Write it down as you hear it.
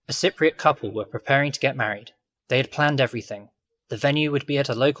A Cypriot couple were preparing to get married. They had planned everything. The venue would be at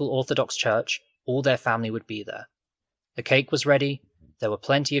a local Orthodox church. All their family would be there. The cake was ready. There were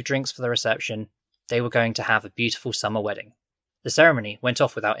plenty of drinks for the reception. They were going to have a beautiful summer wedding. The ceremony went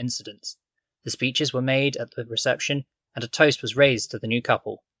off without incidents. The speeches were made at the reception, and a toast was raised to the new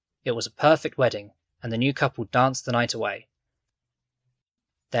couple. It was a perfect wedding, and the new couple danced the night away.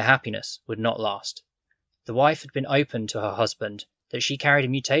 Their happiness would not last. The wife had been open to her husband that she carried a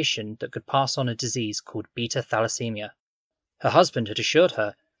mutation that could pass on a disease called beta thalassemia. Her husband had assured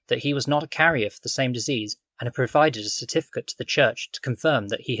her that he was not a carrier for the same disease and had provided a certificate to the church to confirm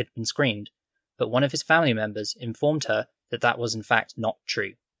that he had been screened, but one of his family members informed her that that was in fact not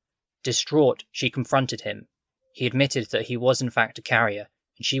true. Distraught, she confronted him. He admitted that he was in fact a carrier,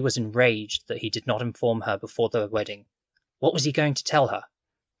 and she was enraged that he did not inform her before the wedding. What was he going to tell her?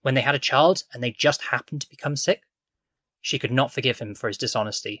 When they had a child and they just happened to become sick? She could not forgive him for his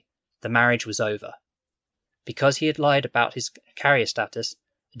dishonesty. The marriage was over. Because he had lied about his carrier status,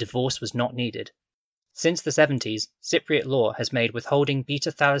 a divorce was not needed. Since the 70s, Cypriot law has made withholding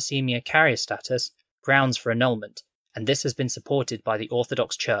beta thalassemia carrier status grounds for annulment, and this has been supported by the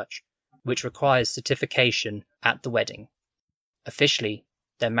Orthodox Church, which requires certification at the wedding. Officially,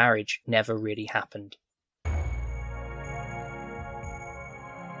 their marriage never really happened.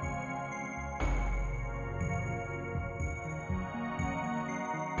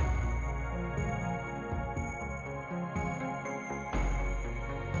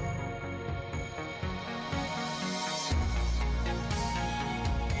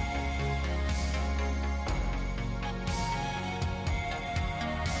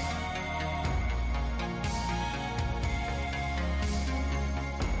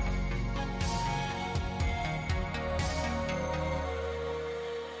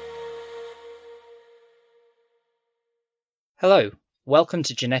 Hello, welcome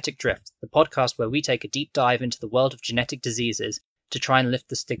to Genetic Drift, the podcast where we take a deep dive into the world of genetic diseases to try and lift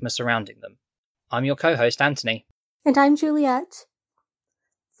the stigma surrounding them. I'm your co-host, Anthony. And I'm Juliet.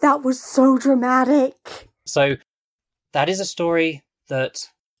 That was so dramatic. So, that is a story that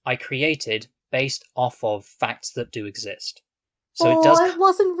I created based off of facts that do exist. So it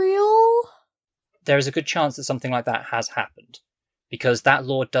wasn't real? There is a good chance that something like that has happened, because that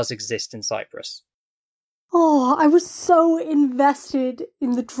law does exist in Cyprus. Oh, I was so invested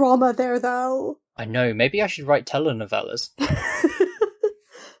in the drama there, though. I know, maybe I should write telenovelas.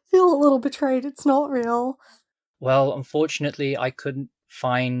 Feel a little betrayed, it's not real. Well, unfortunately, I couldn't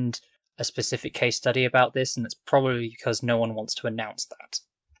find a specific case study about this, and it's probably because no one wants to announce that.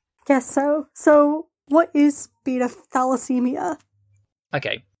 Guess so. So, what is beta thalassemia?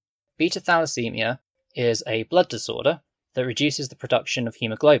 Okay, beta thalassemia is a blood disorder that reduces the production of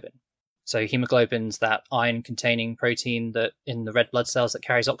hemoglobin. So hemoglobin's that iron-containing protein that in the red blood cells that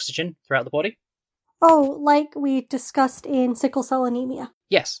carries oxygen throughout the body. Oh, like we discussed in sickle cell anemia.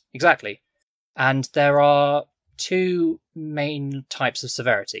 Yes, exactly. And there are two main types of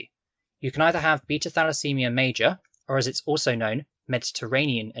severity. You can either have beta thalassemia major, or as it's also known,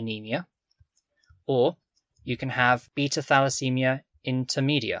 Mediterranean anemia, or you can have beta thalassemia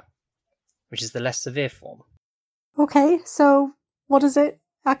intermedia, which is the less severe form. Okay, so what does it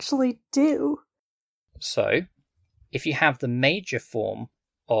actually do? So, if you have the major form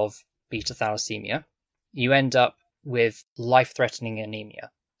of beta thalassemia, you end up with life-threatening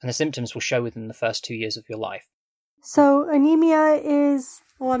anemia, and the symptoms will show within the first 2 years of your life. So, anemia is,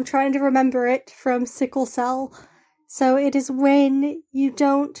 I'm trying to remember it from sickle cell. So, it is when you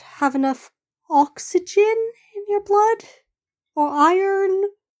don't have enough oxygen in your blood? Or iron?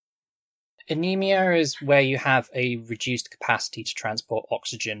 Anemia is where you have a reduced capacity to transport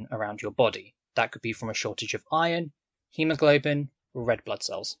oxygen around your body. That could be from a shortage of iron, hemoglobin, or red blood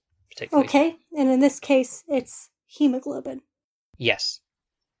cells, particularly. Okay, and in this case, it's hemoglobin. Yes.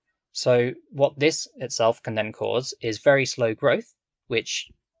 So what this itself can then cause is very slow growth, which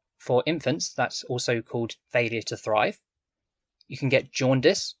for infants, that's also called failure to thrive. You can get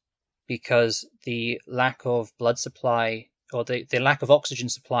jaundice because the lack of blood supply or the lack of oxygen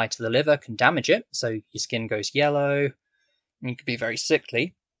supply to the liver can damage it, so your skin goes yellow, and you can be very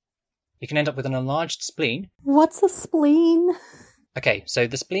sickly. You can end up with an enlarged spleen. What's a spleen? Okay, so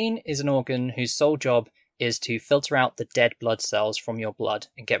the spleen is an organ whose sole job is to filter out the dead blood cells from your blood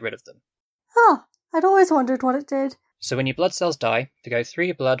and get rid of them. Huh, I'd always wondered what it did. So when your blood cells die, they go through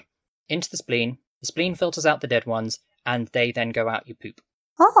your blood into the spleen filters out the dead ones, and they then go out your poop.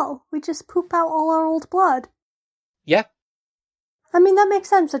 Oh, we just poop out all our old blood. Yeah. I mean, that makes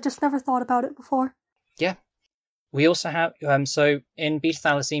sense. I just never thought about it before. Yeah. We also have, so in beta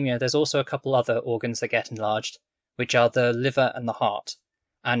thalassemia, there's also a couple other organs that get enlarged, which are the liver and the heart.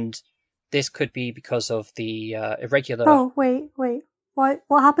 And this could be because of the irregular... Oh, wait. What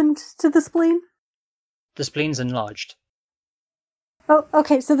happened to the spleen? The spleen's enlarged. Oh,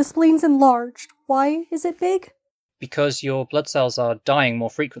 okay, so the spleen's enlarged. Why is it big? Because your blood cells are dying more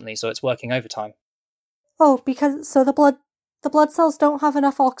frequently, so it's working overtime. Oh, so the blood cells don't have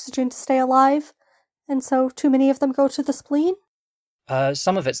enough oxygen to stay alive, and so too many of them go to the spleen?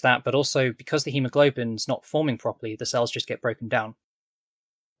 Some of it's that, but also because the hemoglobin's not forming properly, the cells just get broken down.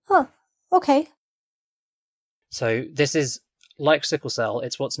 Huh, okay. So this is, like sickle cell,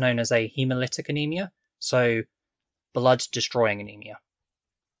 it's what's known as a hemolytic anemia, so blood-destroying anemia.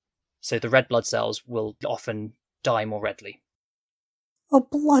 So the red blood cells will often die more readily. A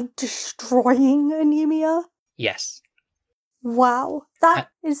blood-destroying anemia? Yes. Wow, that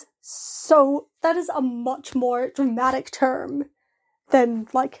is a much more dramatic term than,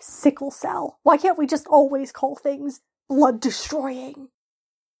 like, sickle cell. Why can't we just always call things blood-destroying?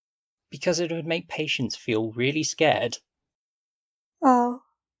 Because it would make patients feel really scared. Oh,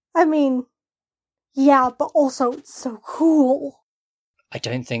 I mean, yeah, but also it's so cool. I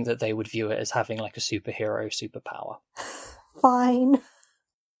don't think that they would view it as having like a superhero superpower. Fine.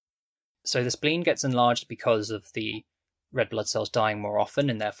 So the spleen gets enlarged because of the red blood cells dying more often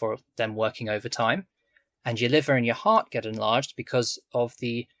and therefore them working overtime. And your liver and your heart get enlarged because of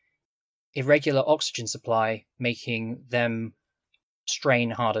the irregular oxygen supply making them strain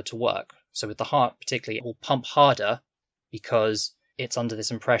harder to work. So with the heart particularly, it will pump harder because it's under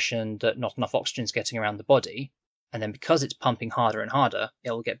this impression that not enough oxygen is getting around the body. And then because it's pumping harder and harder,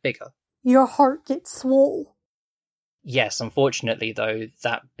 it will get bigger. Your heart gets swole. Yes, unfortunately, though,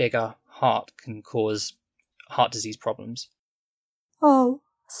 that bigger heart can cause heart disease problems. Oh,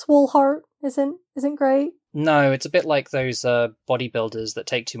 swole heart isn't great. No, it's a bit like those bodybuilders that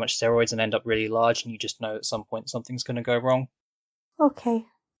take too much steroids and end up really large, and you just know at some point something's going to go wrong. Okay.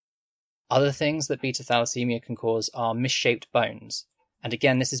 Other things that beta thalassemia can cause are misshaped bones. And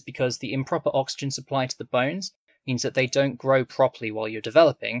again, this is because the improper oxygen supply to the bones means that they don't grow properly while you're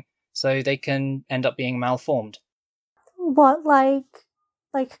developing, so they can end up being malformed. What,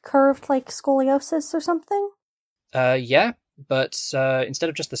 like curved, like scoliosis or something? Yeah, but instead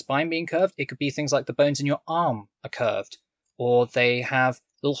of just the spine being curved, it could be things like the bones in your arm are curved, or they have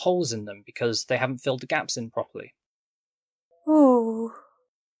little holes in them because they haven't filled the gaps in properly. Ooh.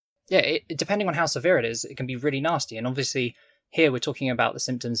 Yeah, depending on how severe it is, it can be really nasty. And obviously, here we're talking about the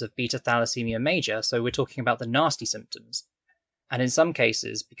symptoms of beta thalassemia major, so we're talking about the nasty symptoms. And in some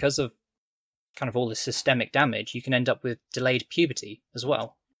cases, because of kind of all the systemic damage, you can end up with delayed puberty as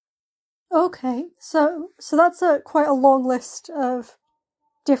well. Okay, so that's quite a long list of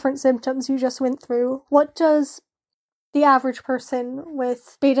different symptoms you just went through. What does the average person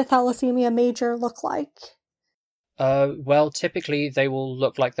with beta thalassemia major look like? Well, typically they will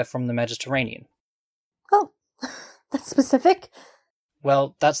look like they're from the Mediterranean. Oh, that's specific.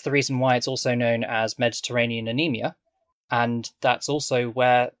 Well, that's the reason why it's also known as Mediterranean anemia, and that's also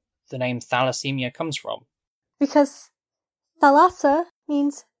where the name thalassemia comes from. Because thalassa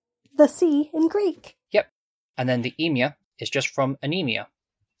means the sea in Greek. Yep, and then the emia is just from anemia,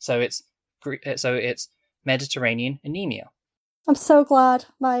 so it's Mediterranean anemia. I'm so glad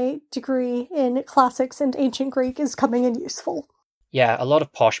my degree in classics and ancient Greek is coming in useful. Yeah, a lot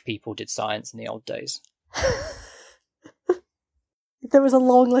of posh people did science in the old days. There was a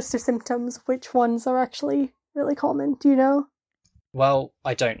long list of symptoms. Which ones are actually really common? Do you know? Well,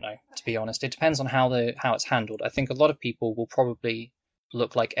 I don't know, to be honest. It depends on how it's handled. I think a lot of people will probably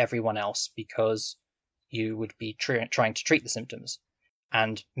look like everyone else because you would be trying to treat the symptoms.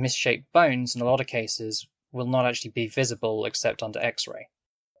 And misshaped bones, in a lot of cases, will not actually be visible except under X-ray.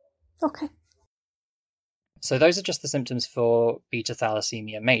 Okay. So those are just the symptoms for beta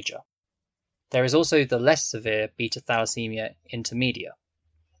thalassemia major. There is also the less severe beta thalassemia intermedia.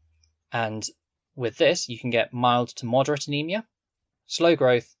 And with this, you can get mild to moderate anemia, slow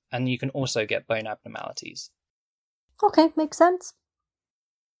growth, and you can also get bone abnormalities. Okay, makes sense.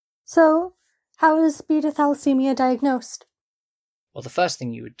 So, how is beta thalassemia diagnosed? Well, the first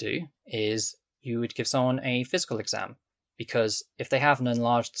thing you would do is you would give someone a physical exam, because if they have an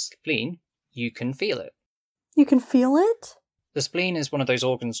enlarged spleen, you can feel it. You can feel it? The spleen is one of those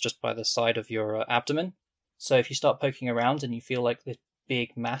organs just by the side of your abdomen, so if you start poking around and you feel like this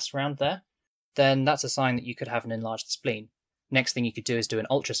big mass around there, then that's a sign that you could have an enlarged spleen. Next thing you could do is do an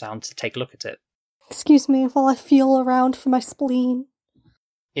ultrasound to take a look at it. Excuse me while I feel around for my spleen.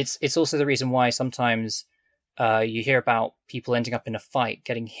 It's also the reason why sometimes you hear about people ending up in a fight,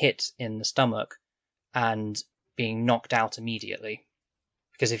 getting hit in the stomach, and being knocked out immediately.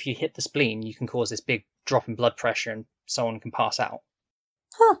 Because if you hit the spleen, you can cause this big drop in blood pressure and someone can pass out.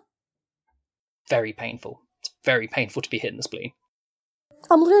 Huh. Very painful. It's very painful to be hit in the spleen.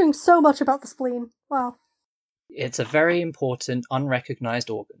 I'm learning so much about the spleen. Wow. It's a very important, unrecognised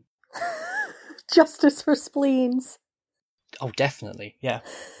organ. Justice for spleens. Oh, definitely, yeah.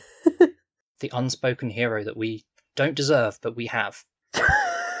 The unspoken hero that we don't deserve, but we have.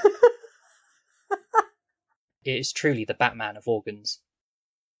 It is truly the Batman of organs.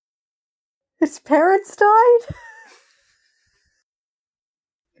 His parents died?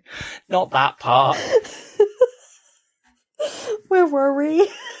 Not that part. Where were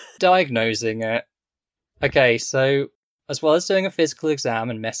we? Diagnosing it. Okay, so as well as doing a physical exam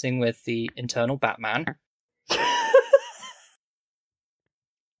and messing with the internal Batman,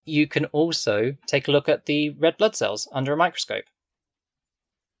 you can also take a look at the red blood cells under a microscope.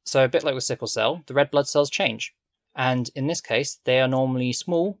 So a bit like with sickle cell, the red blood cells change. And in this case, they are normally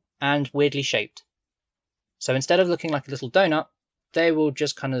small and weirdly shaped. So instead of looking like a little donut, they will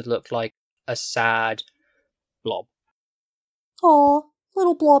just kind of look like a sad blob. Aw,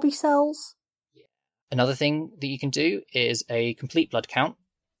 little blobby cells. Another thing that you can do is a complete blood count,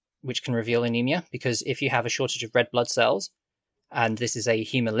 which can reveal anemia, because if you have a shortage of red blood cells, and this is a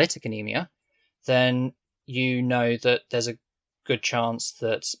hemolytic anemia, then you know that there's a good chance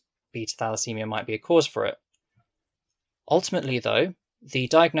that beta thalassemia might be a cause for it. Ultimately, though, the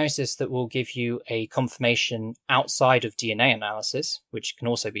diagnosis that will give you a confirmation outside of DNA analysis, which can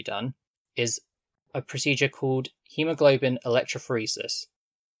also be done, is a procedure called hemoglobin electrophoresis.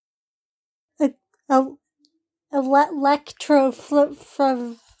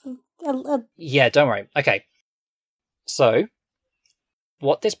 Yeah, don't worry. Okay. So,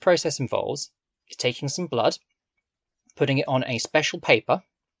 what this process involves is taking some blood, putting it on a special paper,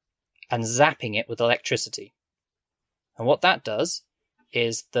 and zapping it with electricity. And what that does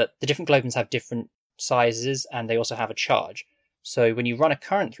is that the different globins have different sizes and they also have a charge. So when you run a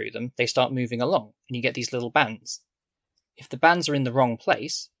current through them, they start moving along and you get these little bands. If the bands are in the wrong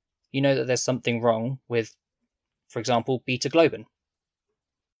place, you know that there's something wrong with, for example, beta globin.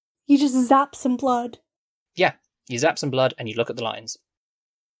 You just zap some blood. Yeah, you zap some blood and you look at the lines.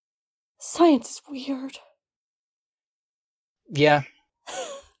 Science is weird. Yeah.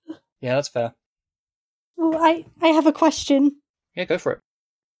 Yeah, that's fair. Well, I have a question. Yeah, go for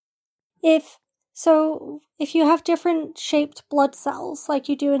it. If you have different shaped blood cells, like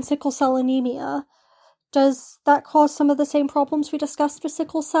you do in sickle cell anemia, does that cause some of the same problems we discussed with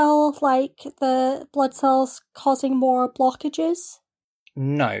sickle cell, like the blood cells causing more blockages?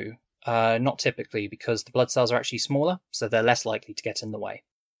 No, not typically, because the blood cells are actually smaller, so they're less likely to get in the way.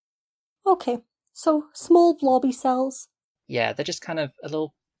 Okay, so small blobby cells. Yeah, they're just kind of a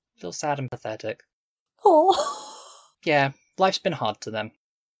little sad and pathetic. Oh. Yeah, life's been hard to them.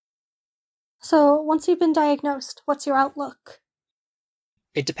 So, once you've been diagnosed, what's your outlook?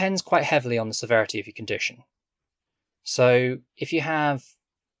 It depends quite heavily on the severity of your condition. So, if you have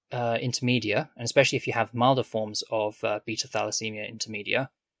intermedia, and especially if you have milder forms of beta thalassemia intermedia,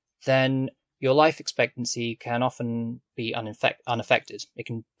 then your life expectancy can often be unaffected. It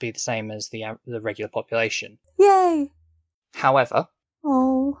can be the same as the regular population. Yay! However,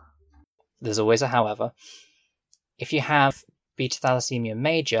 there's always a however. If you have beta thalassemia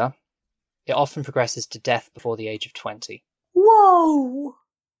major, it often progresses to death before the age of 20. Whoa!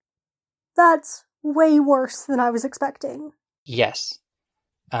 That's way worse than I was expecting. Yes.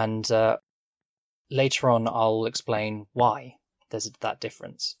 And later on I'll explain why there's that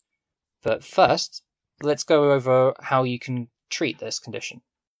difference. But first, let's go over how you can treat this condition.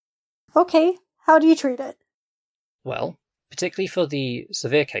 Okay, how do you treat it? Well, particularly for the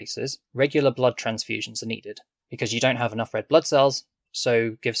severe cases, regular blood transfusions are needed, because you don't have enough red blood cells,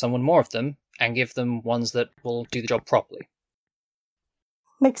 so give someone more of them, and give them ones that will do the job properly.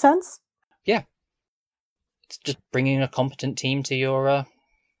 Makes sense? Yeah. It's just bringing a competent team to your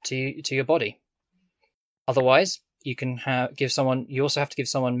to your body. Otherwise, you can you also have to give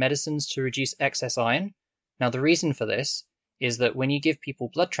someone medicines to reduce excess iron. Now, the reason for this is that when you give people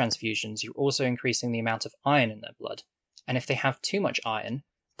blood transfusions, you're also increasing the amount of iron in their blood. And if they have too much iron,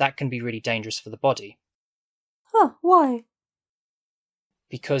 that can be really dangerous for the body. Huh, why?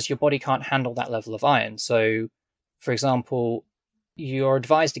 Because your body can't handle that level of iron. So, for example, you're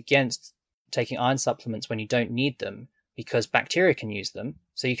advised against taking iron supplements when you don't need them because bacteria can use them,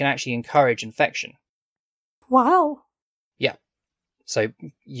 so you can actually encourage infection. Wow. Yeah. So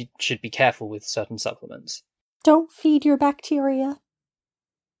you should be careful with certain supplements. Don't feed your bacteria.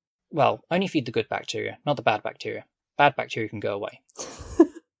 Well, only feed the good bacteria, not the bad bacteria. Bad bacteria can go away.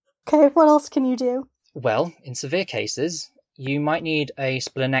 Okay, what else can you do? Well, in severe cases, you might need a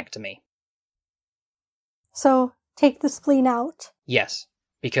splenectomy. So, take the spleen out? Yes.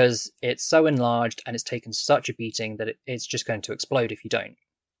 because it's so enlarged and it's taken such a beating that it's just going to explode if you don't.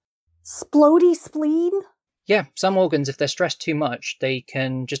 Splody spleen? Yeah, some organs, if they're stressed too much, they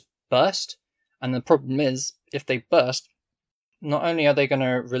can just burst. And the problem is, if they burst, not only are they going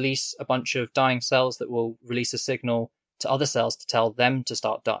to release a bunch of dying cells that will release a signal to other cells to tell them to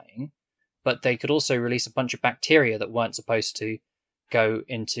start dying, but they could also release a bunch of bacteria that weren't supposed to go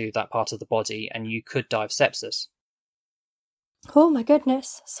into that part of the body, and you could die of sepsis. Oh my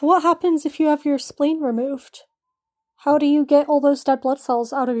goodness. So what happens if you have your spleen removed? How do you get all those dead blood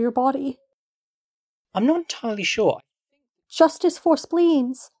cells out of your body? I'm not entirely sure. Justice for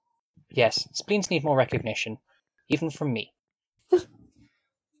spleens. Yes, spleens need more recognition, even from me.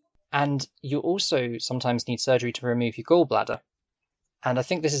 And you also sometimes need surgery to remove your gallbladder. And I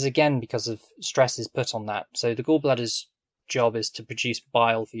think this is again because of stresses put on that. So the gallbladder's job is to produce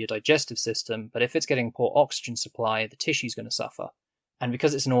bile for your digestive system, but if it's getting poor oxygen supply, the tissue's going to suffer. And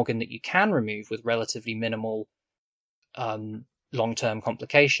because it's an organ that you can remove with relatively minimal long-term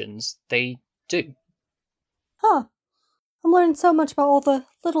complications, they do. Huh. I'm learning so much about all the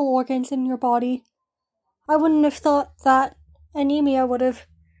little organs in your body. I wouldn't have thought that anemia would have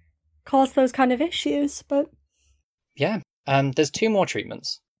caused those kind of issues, but... Yeah, there's 2 more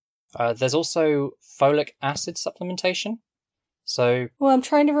treatments. There's also folic acid supplementation. So... Well, I'm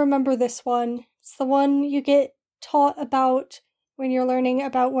trying to remember this one. It's the one you get taught about when you're learning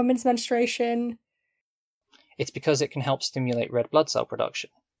about women's menstruation. It's because it can help stimulate red blood cell production.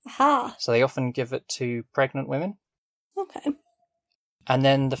 Aha! So they often give it to pregnant women. Okay. And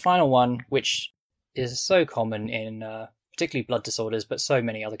then the final one, which is so common in particularly blood disorders, but so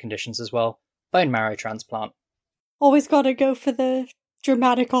many other conditions as well, bone marrow transplant. Always gotta go for the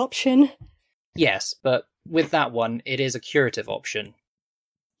dramatic option. Yes, but with that one, it is a curative option.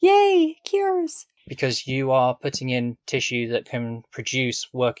 Yay! Cures! Because you are putting in tissue that can produce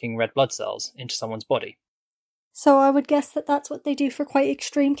working red blood cells into someone's body. So I would guess that that's what they do for quite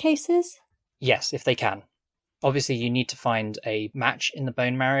extreme cases? Yes, if they can. Obviously, you need to find a match in the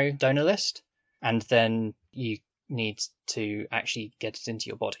bone marrow donor list, and then you need to actually get it into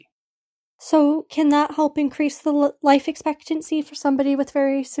your body. So can that help increase the life expectancy for somebody with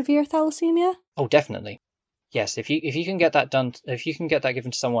very severe thalassemia? Oh, definitely. Yes, if you can get that done, if you can get that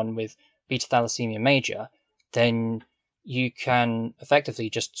given to someone with beta thalassemia major, then you can effectively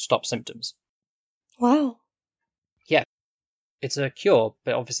just stop symptoms. Wow. Yeah, it's a cure,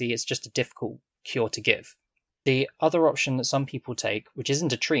 but obviously it's just a difficult cure to give. The other option that some people take, which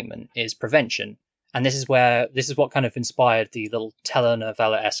isn't a treatment, is prevention. And this is what kind of inspired the little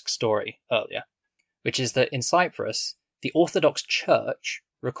telenovela-esque story earlier, which is that in Cyprus, the Orthodox Church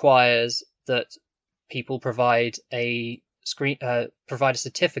requires that people provide a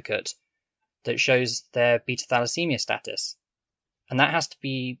certificate that shows their beta thalassemia status, and that has to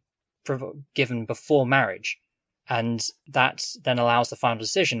be given before marriage, and that then allows the final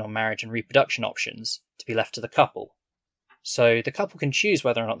decision on marriage and reproduction options to be left to the couple. So the couple can choose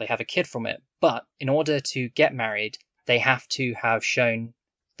whether or not they have a kid from it, but in order to get married, they have to have shown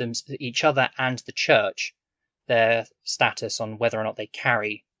each other and the church their status on whether or not they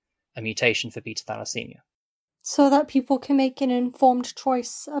carry a mutation for beta thalassemia. So that people can make an informed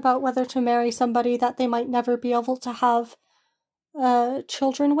choice about whether to marry somebody that they might never be able to have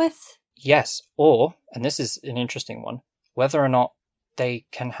children with? Yes, or, and this is an interesting one, whether or not they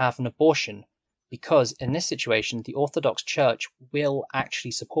can have an abortion, because in this situation, the Orthodox Church will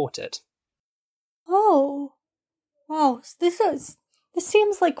actually support it. Oh, wow. This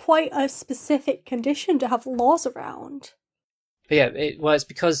seems like quite a specific condition to have laws around. But yeah, it's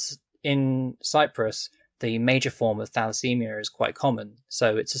because in Cyprus, the major form of thalassemia is quite common,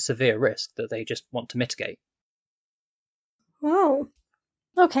 so it's a severe risk that they just want to mitigate. Wow.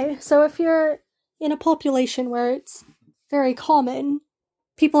 Okay, so if you're in a population where it's very common,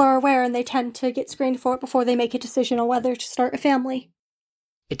 people are aware and they tend to get screened for it before they make a decision on whether to start a family.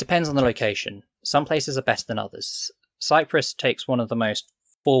 It depends on the location. Some places are better than others. Cyprus takes one of the most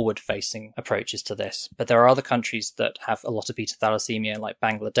forward-facing approaches to this, but there are other countries that have a lot of beta thalassemia, like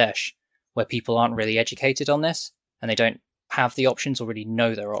Bangladesh, where people aren't really educated on this, and they don't have the options or really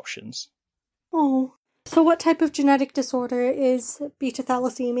know their options. Oh. So what type of genetic disorder is beta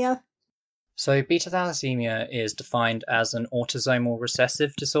thalassemia? So beta thalassemia is defined as an autosomal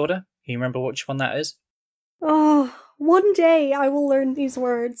recessive disorder. Can you remember which one that is? Oh, one day I will learn these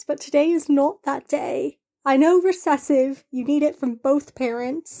words, but today is not that day. I know recessive, you need it from both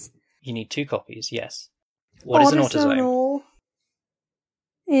parents. You need 2 copies, yes. What is an autosome?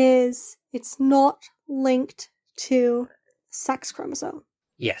 It's not linked to sex chromosome.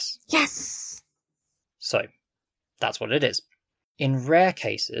 Yes. Yes! So, that's what it is. In rare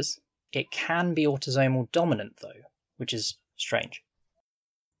cases, it can be autosomal dominant, though, which is strange.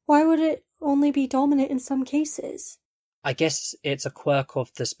 Why would it only be dominant in some cases? I guess it's a quirk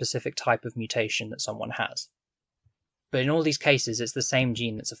of the specific type of mutation that someone has. But in all these cases, it's the same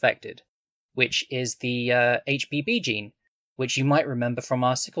gene that's affected, which is the HBB gene, which you might remember from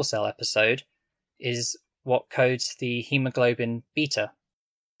our sickle cell episode, is what codes the hemoglobin beta.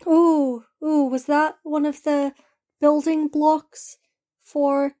 Ooh, was that one of the building blocks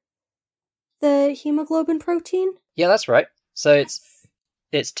for the hemoglobin protein? Yeah, that's right. So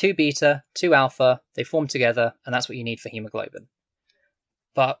it's 2 beta, 2 alpha, they form together, and that's what you need for hemoglobin.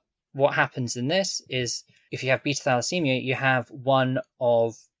 But what happens in this is, if you have beta thalassemia, you have one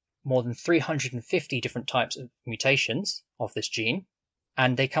of more than 350 different types of mutations of this gene,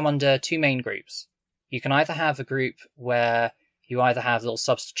 and they come under 2 main groups. You can either have a group where you either have little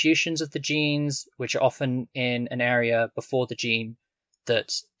substitutions of the genes, which are often in an area before the gene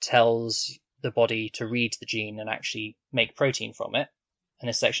that tells the body to read the gene and actually make protein from it, and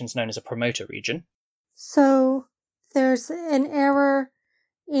this section is known as a promoter region. So there's an error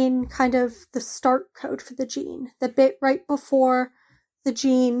in kind of the start code for the gene, the bit right before the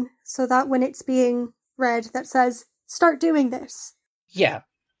gene, so that when it's being read that says, start doing this. Yeah,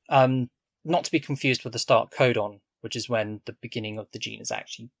 not to be confused with the start codon, which is when the beginning of the gene is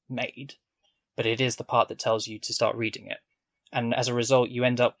actually made, but it is the part that tells you to start reading it. And as a result, you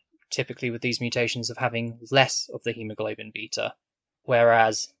end up typically with these mutations of having less of the hemoglobin beta,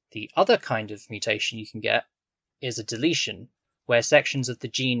 whereas the other kind of mutation you can get is a deletion, where sections of the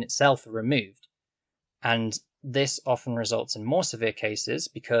gene itself are removed. And this often results in more severe cases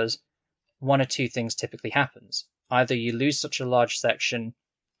because one or two things typically happens. Either you lose such a large section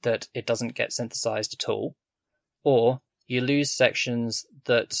that it doesn't get synthesized at all, or you lose sections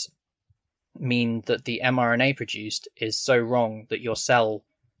that mean that the mRNA produced is so wrong that your cell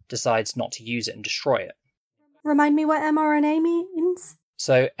decides not to use it and destroy it. Remind me what mRNA means?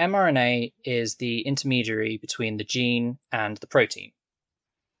 So mRNA is the intermediary between the gene and the protein.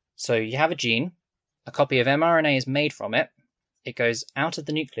 So you have a gene, a copy of mRNA is made from it, it goes out of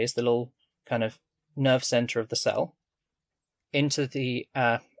the nucleus, the little kind of nerve center of the cell, into the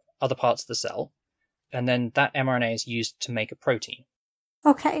other parts of the cell, and then that mRNA is used to make a protein.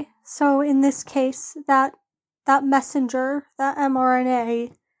 Okay, so in this case, that messenger, that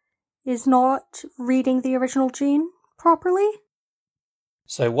mRNA, is not reading the original gene properly?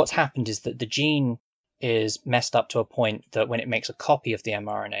 So what's happened is that the gene is messed up to a point that when it makes a copy of the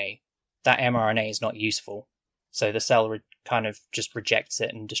mRNA, that mRNA is not useful. So the cell kind of just rejects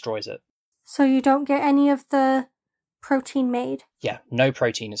it and destroys it. So you don't get any of the protein made? Yeah, no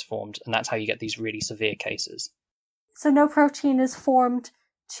protein is formed, and that's how you get these really severe cases. So no protein is formed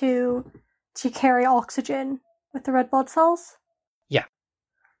to carry oxygen with the red blood cells? Yeah.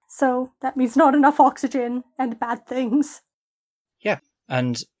 So that means not enough oxygen and bad things. Yeah,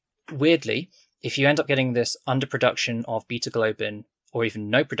 and weirdly, if you end up getting this underproduction of beta globin or even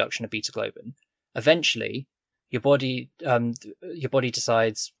no production of beta globin, eventually your body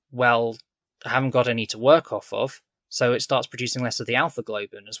decides, well, I haven't got any to work off of, so it starts producing less of the alpha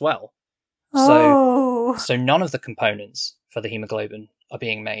globin as well. Oh. So none of the components for the hemoglobin are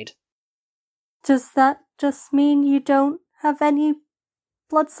being made. Does that just mean you don't have any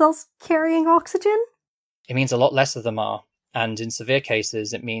blood cells carrying oxygen? It means a lot less of them are, and in severe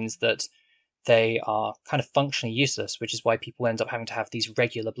cases it means that they are kind of functionally useless, which is why people end up having to have these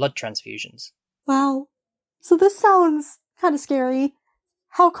regular blood transfusions. Wow. So this sounds kind of scary.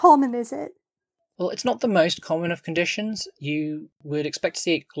 How common is it? Well, it's not the most common of conditions. You would expect to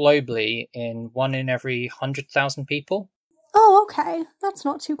see it globally in 1 in every 100,000 people. Oh, okay. That's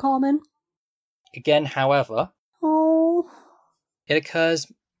not too common. Again, however, Oh. it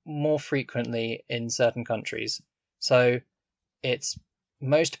occurs more frequently in certain countries. So it's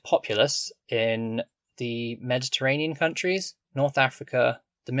most populous in the Mediterranean countries, North Africa,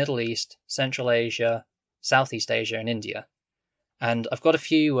 the Middle East, Central Asia, Southeast Asia, and India. And I've got a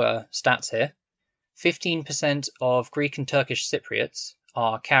few stats here. 15% of Greek and Turkish Cypriots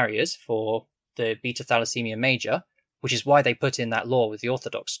are carriers for the beta thalassemia major, which is why they put in that law with the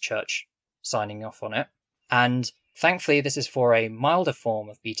Orthodox Church signing off on it. And thankfully, this is for a milder form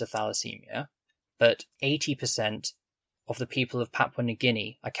of beta thalassemia, but 80% of the people of Papua New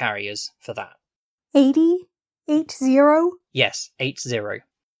Guinea are carriers for that. 80? 80? Yes, 80.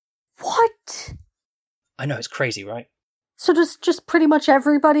 What? I know, it's crazy, right? So does just pretty much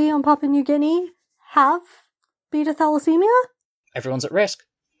everybody on Papua New Guinea have beta thalassemia? Everyone's at risk,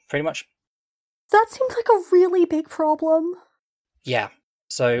 pretty much. That seems like a really big problem. Yeah,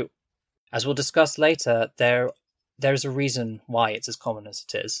 so as we'll discuss later, there there's a reason why it's as common as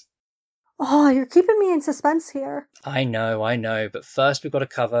it is. Oh, you're keeping me in suspense here. I know, but first we've got to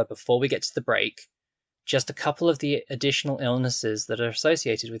cover, before we get to the break, just a couple of the additional illnesses that are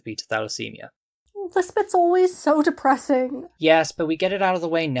associated with beta thalassemia. This bit's always so depressing. Yes, but we get it out of the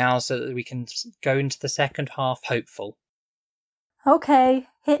way now so that we can go into the second half hopeful. Okay,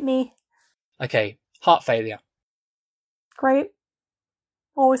 hit me. Okay, heart failure. Great.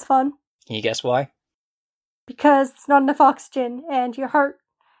 Always fun. Can you guess why? Because it's not enough oxygen and your heart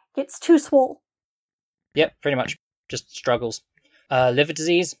gets too swole. Yep, pretty much. Just struggles. Liver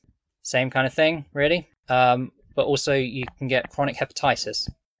disease, same kind of thing, really. But also you can get chronic hepatitis.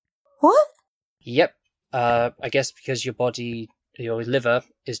 What? Yep. I guess because your liver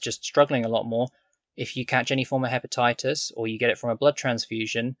is just struggling a lot more. If you catch any form of hepatitis or you get it from a blood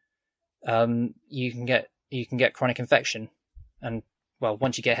transfusion, you can get chronic infection. And well,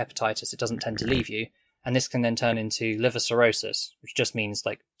 once you get hepatitis, it doesn't tend to leave you. And this can then turn into liver cirrhosis, which just means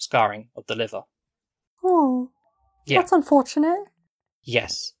like scarring of the liver. Oh, Yeah. That's unfortunate.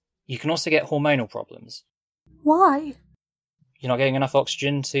 Yes. You can also get hormonal problems. Why? You're not getting enough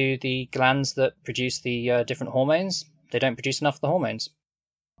oxygen to the glands that produce the different hormones. They don't produce enough of the hormones.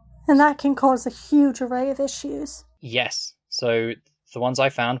 And that can cause a huge array of issues. Yes. So the ones I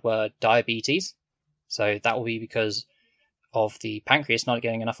found were diabetes. So that will be because of the pancreas not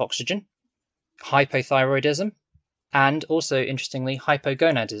getting enough oxygen. Hypothyroidism. And also, interestingly,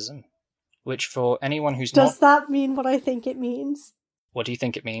 hypogonadism. Which for anyone who's Does that mean what I think it means? What do you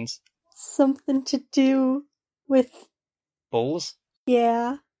think it means? Something to do with... Balls?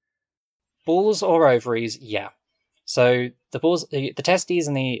 Yeah. Balls or ovaries, yeah. So the testes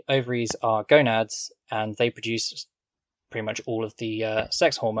and the ovaries are gonads, and they produce pretty much all of the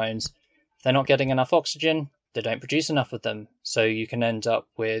sex hormones. If they're not getting enough oxygen, they don't produce enough of them. So you can end up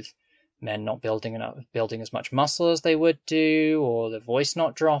with men not building as much muscle as they would do, or their voice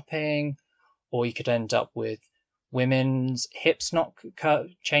not dropping, or you could end up with women's hips not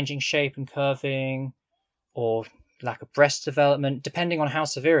changing shape and curving, or lack of breast development. Depending on how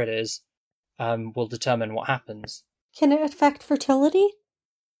severe it is, will determine what happens. Can it affect fertility?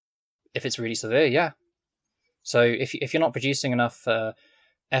 If it's really severe, yeah. So if you're not producing enough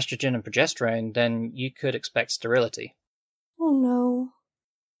estrogen and progesterone, then you could expect sterility. Oh no.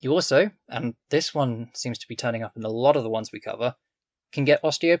 You also, and this one seems to be turning up in a lot of the ones we cover, can get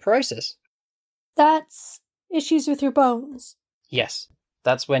osteoporosis. That's issues with your bones. Yes,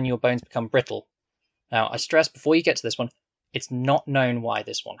 that's when your bones become brittle. Now, I stress before you get to this one, it's not known why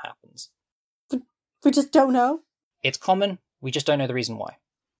this one happens. We just don't know. It's common, we just don't know the reason why.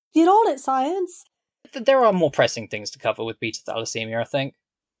 Get on it, science. There are more pressing things to cover with beta thalassemia, I think.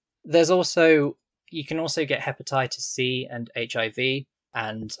 You can also get hepatitis C and HIV,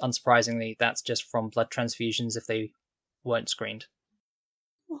 and unsurprisingly, that's just from blood transfusions if they weren't screened.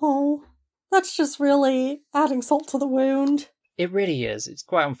 Oh, that's just really adding salt to the wound. It really is. It's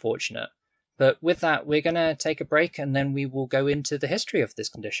quite unfortunate. But with that, we're going to take a break, and then we will go into the history of this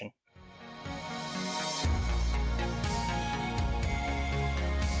condition.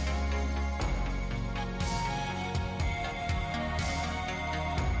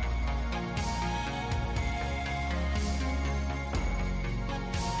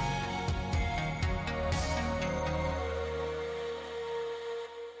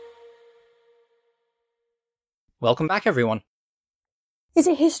 Welcome back, everyone. Is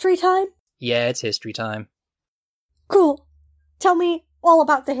it history time? Yeah, it's history time. Cool. Tell me all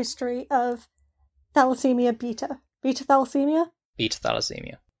about the history of thalassemia beta. Beta thalassemia? Beta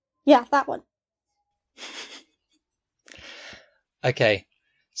thalassemia. Yeah, that one. Okay,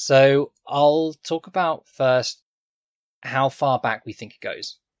 so I'll talk about first how far back we think it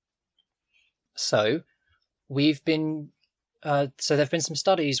goes. So we've been so there have been some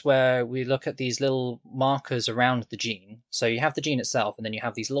studies where we look at these little markers around the gene. So you have the gene itself, and then you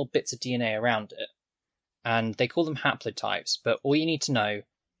have these little bits of DNA around it, and they call them haplotypes. But all you need to know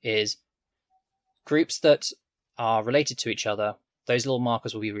is groups that are related to each other, those little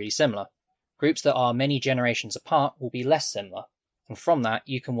markers will be really similar. Groups that are many generations apart will be less similar. And from that,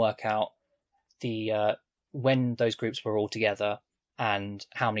 you can work out the when those groups were all together and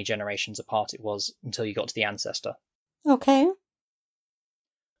how many generations apart it was until you got to the ancestor. Okay.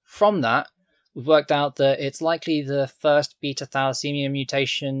 From that, we've worked out that it's likely the first beta thalassemia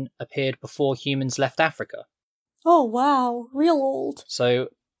mutation appeared before humans left Africa. Oh, wow. Real old. So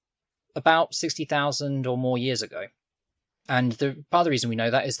about 60,000 or more years ago. And part of the reason we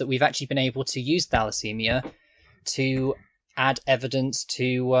know that is that we've actually been able to use thalassemia to add evidence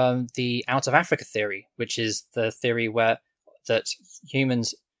to the out of Africa theory, which is the theory that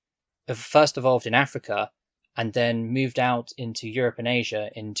humans have first evolved in Africa and then moved out into Europe and Asia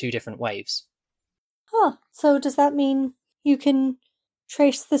in 2 different waves. Huh. So does that mean you can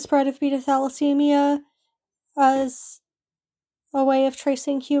trace the spread of beta thalassemia as a way of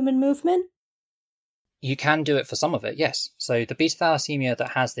tracing human movement? You can do it for some of it, yes. So the beta thalassemia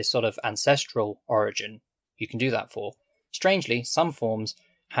that has this sort of ancestral origin, you can do that for. Strangely, some forms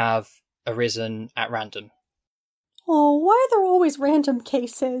have arisen at random. Oh, why are there always random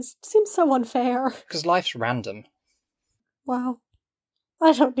cases? It seems so unfair. Because life's random. Wow.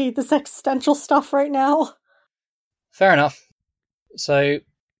 I don't need this existential stuff right now. Fair enough. So,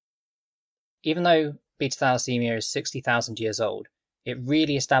 even though beta thalassemia is 60,000 years old, it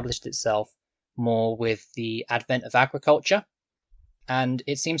really established itself more with the advent of agriculture, and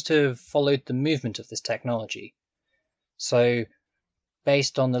it seems to have followed the movement of this technology. So,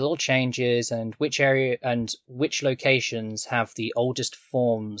 based on the little changes and which area and which locations have the oldest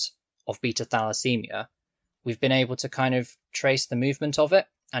forms of beta thalassemia, we've been able to kind of trace the movement of it,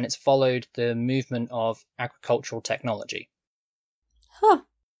 and it's followed the movement of agricultural technology. Huh.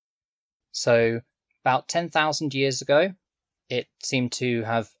 So, about 10,000 years ago, it seemed to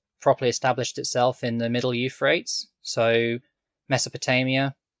have properly established itself in the Middle Euphrates, so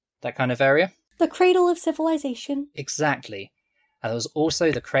Mesopotamia, that kind of area. The cradle of civilization. Exactly. And it was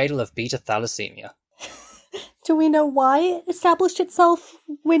also the cradle of beta thalassemia. Do we know why it established itself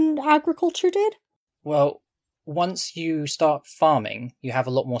when agriculture did? Well, once you start farming, you have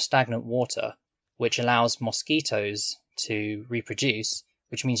a lot more stagnant water, which allows mosquitoes to reproduce,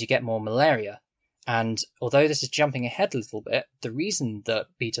 which means you get more malaria. And although this is jumping ahead a little bit, the reason that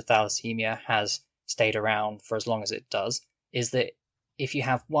beta thalassemia has stayed around for as long as it does is that if you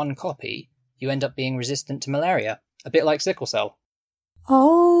have one copy, you end up being resistant to malaria, a bit like sickle cell.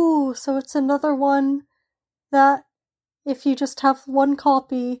 Oh, so it's another one that if you just have one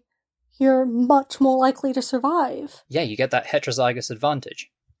copy, you're much more likely to survive. Yeah, you get that heterozygous advantage.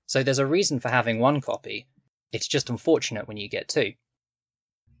 So there's a reason for having one copy. It's just unfortunate when you get 2.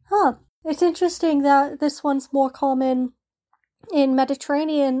 Huh. It's interesting that this one's more common in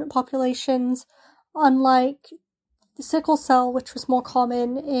Mediterranean populations, unlike the sickle cell, which was more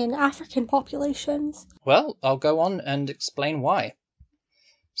common in African populations. Well, I'll go on and explain why.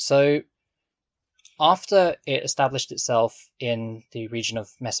 So, after it established itself in the region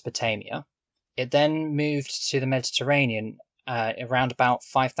of Mesopotamia, it then moved to the Mediterranean around about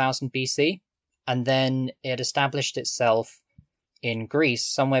 5000 BC, and then it established itself in Greece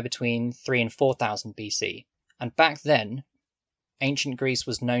somewhere between 3 and 4000 BC. And back then, ancient Greece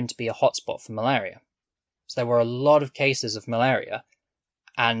was known to be a hotspot for malaria. So there were a lot of cases of malaria,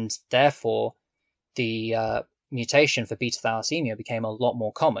 and therefore the mutation for beta thalassemia became a lot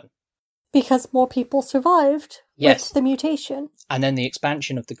more common. Because more people survived Yes. with the mutation. And then the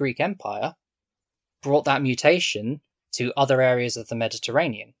expansion of the Greek Empire brought that mutation to other areas of the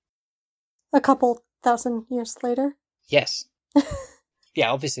Mediterranean. A couple thousand years later. Yes.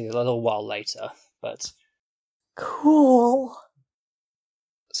 Yeah, obviously a little while later, but... Cool.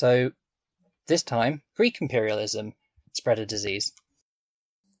 So, this time, Greek imperialism spread a disease.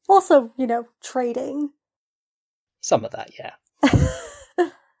 Also, trading. Some of that, yeah.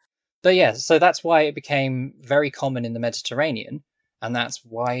 But yeah, so that's why it became very common in the Mediterranean, and that's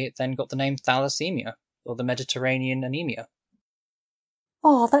why it then got the name thalassemia, or the Mediterranean anemia.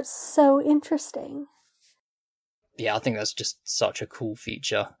 Oh, that's so interesting. Yeah, I think that's just such a cool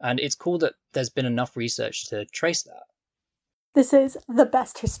feature, and it's cool that there's been enough research to trace that. This is the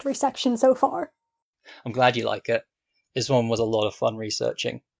best history section so far. I'm glad you like it. This one was a lot of fun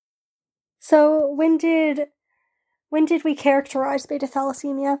researching. So, when did we characterize beta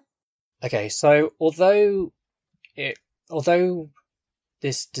thalassemia? Okay, so although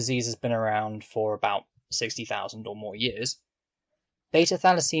this disease has been around for about 60,000 or more years, beta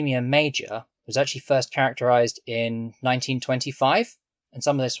thalassemia major was actually first characterized in 1925, and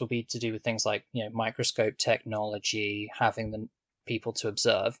some of this will be to do with things like microscope technology, having the people to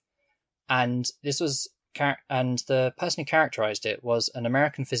observe, and the person who characterized it was an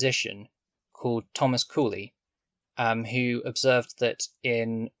American physician called Thomas Cooley, who observed that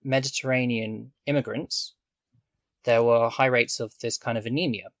in Mediterranean immigrants there were high rates of this kind of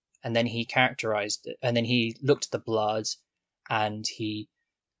anemia, and then he characterized it, and then he looked at the blood, and he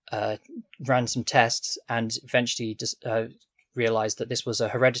ran some tests, and eventually realized that this was a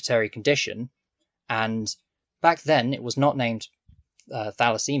hereditary condition. And back then, it was not named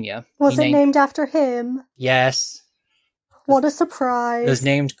thalassemia. Was it named after him? Yes. What a surprise. It was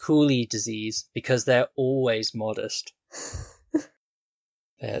named Cooley disease because they're always modest.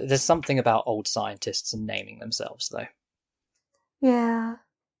 There's something about old scientists and naming themselves, though. Yeah.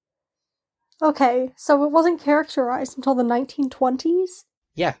 Okay, so it wasn't characterized until the 1920s?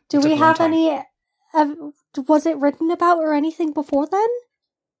 Yeah. Do it took we a long have time. any... was it written about or anything before then?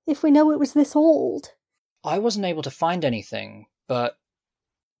 If we know it was this old. I wasn't able to find anything, but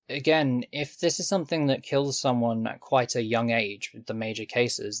again, if this is something that kills someone at quite a young age with the major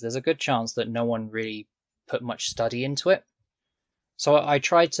cases, there's a good chance that no one really put much study into it. So I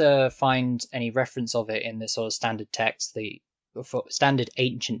tried to find any reference of it in the sort of standard text, the standard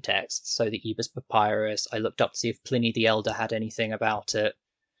ancient texts, so the Ebers Papyrus. I looked up to see if Pliny the Elder had anything about it.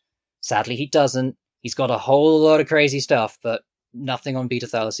 Sadly, he doesn't. He's got a whole lot of crazy stuff, but nothing on beta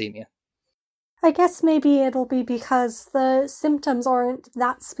thalassemia. I guess maybe it'll be because the symptoms aren't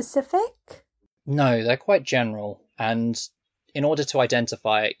that specific? No, they're quite general, and in order to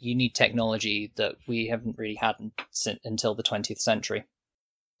identify it, you need technology that we haven't really had until the 20th century.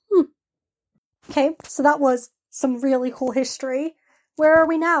 Okay, so that was some really cool history. Where are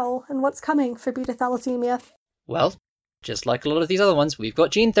we now, and what's coming for beta thalassemia? Well, just like a lot of these other ones, we've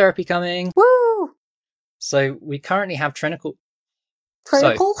got gene therapy coming. Woo! So we currently have clinical.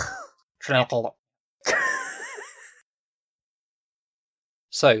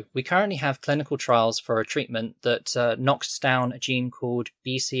 So we currently have clinical trials for a treatment that knocks down a gene called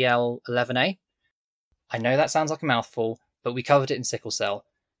BCL11A. I know that sounds like a mouthful, but we covered it in sickle cell.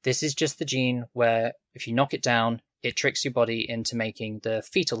 This is just the gene where if you knock it down, it tricks your body into making the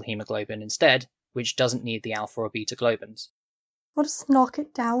fetal hemoglobin instead, which doesn't need the alpha or beta globins. What does knock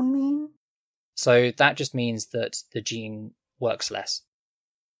it down mean? So that just means that the gene works less.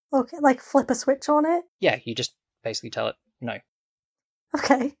 Okay, like flip a switch on it? Yeah, you just basically tell it no.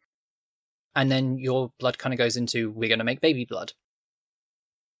 Okay. And then your blood kind of goes into, we're going to make baby blood.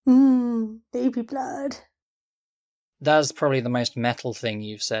 Baby blood. That's probably the most metal thing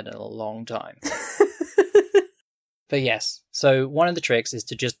you've said in a long time. But yes, so one of the tricks is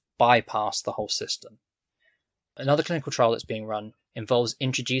to just bypass the whole system. Another clinical trial that's being run involves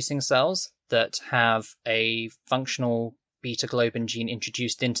introducing cells that have a functional beta globin gene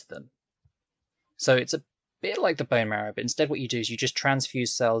introduced into them. So it's a bit like the bone marrow, but instead what you do is you just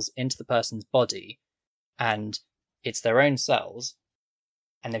transfuse cells into the person's body, and it's their own cells,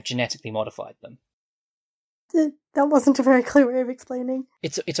 and they've genetically modified them. That wasn't a very clear way of explaining.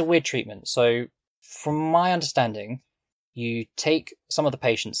 It's a weird treatment. So from my understanding, you take some of the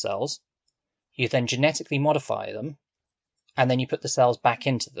patient's cells, you then genetically modify them, and then you put the cells back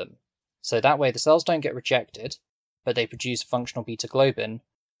into them. So that way the cells don't get rejected, but they produce functional beta globin,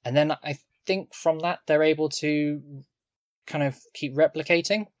 and then I think from that they're able to kind of keep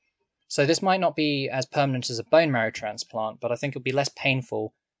replicating. So this might not be as permanent as a bone marrow transplant, but I think it'll be less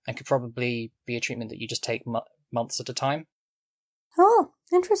painful and could probably be a treatment that you just take months at a time. Oh,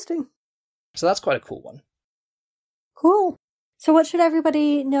 interesting. So that's quite a cool one. Cool. So what should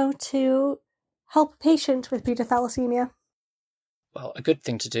everybody know to help a patient with beta thalassemia? Well, a good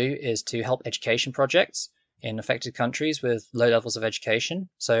thing to do is to help education projects in affected countries with low levels of education.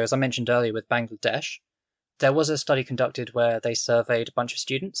 So as I mentioned earlier with Bangladesh, there was a study conducted where they surveyed a bunch of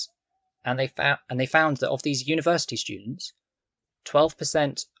students, and they found that of these university students,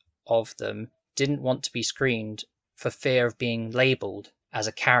 12% of them didn't want to be screened for fear of being labelled as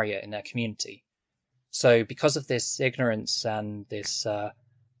a carrier in their community. So because of this ignorance and this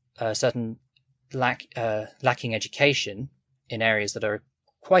certain lacking education in areas that are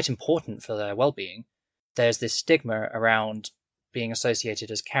quite important for their well-being, there's this stigma around being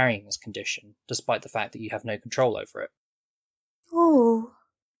associated as carrying this condition, despite the fact that you have no control over it. Oh.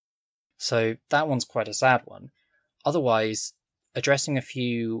 So that one's quite a sad one. Otherwise, addressing a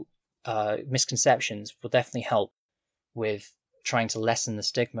few misconceptions will definitely help with trying to lessen the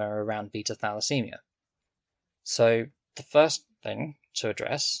stigma around beta thalassemia. So the first thing to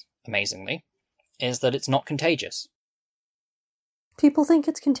address, amazingly, is that it's not contagious. People think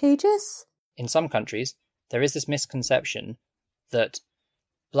it's contagious? In some countries, there is this misconception that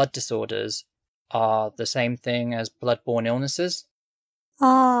blood disorders are the same thing as blood-borne illnesses.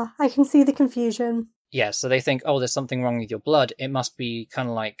 Ah, I can see the confusion. Yeah, so they think, oh, there's something wrong with your blood. It must be kind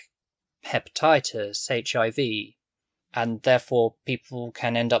of like hepatitis, HIV, and therefore people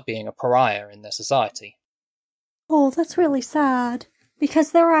can end up being a pariah in their society. Oh, that's really sad.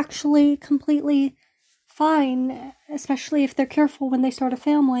 Because they're actually completely fine, especially if they're careful when they start a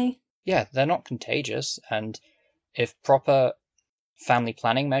family. Yeah, they're not contagious, and if proper family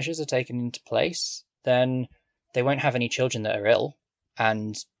planning measures are taken into place, then they won't have any children that are ill,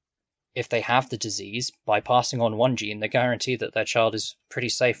 and if they have the disease, by passing on one gene, they guarantee that their child is pretty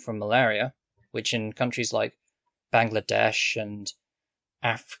safe from malaria, which in countries like Bangladesh and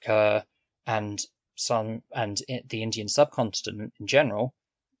Africa and the Indian subcontinent in general,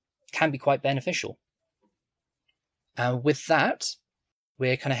 can be quite beneficial. With that,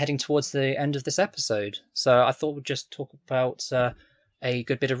 we're kind of heading towards the end of this episode. So I thought we'd just talk about a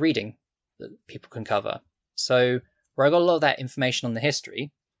good bit of reading that people can cover. So where I got a lot of that information on the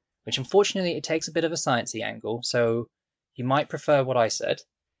history, which unfortunately it takes a bit of a sciencey angle, so you might prefer what I said,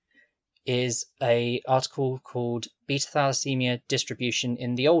 is a article called Beta Thalassemia Distribution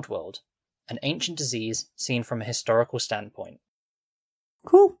in the Old World, an ancient disease seen from a historical standpoint.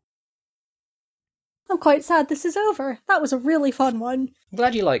 Cool. I'm quite sad this is over. That was a really fun one. I'm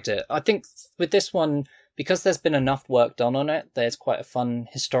glad you liked it. I think with this one, because there's been enough work done on it, there's quite a fun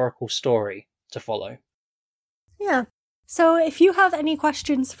historical story to follow. Yeah. So if you have any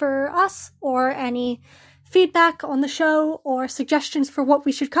questions for us or any feedback on the show or suggestions for what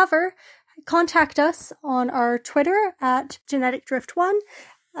we should cover, contact us on our Twitter at geneticdrift1,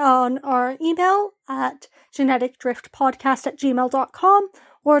 on our email at geneticdriftpodcast@gmail.com,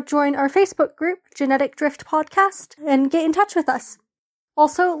 or join our Facebook group, Genetic Drift Podcast, and get in touch with us.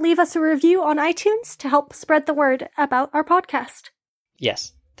 Also, leave us a review on iTunes to help spread the word about our podcast.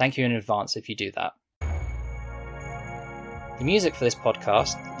 Yes, thank you in advance if you do that. The music for this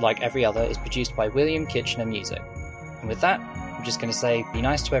podcast, like every other, is produced by William Kitchener Music. And with that, I'm just going to say be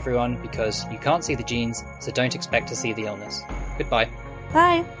nice to everyone because you can't see the genes, so don't expect to see the illness. Goodbye.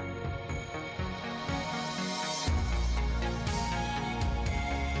 Bye.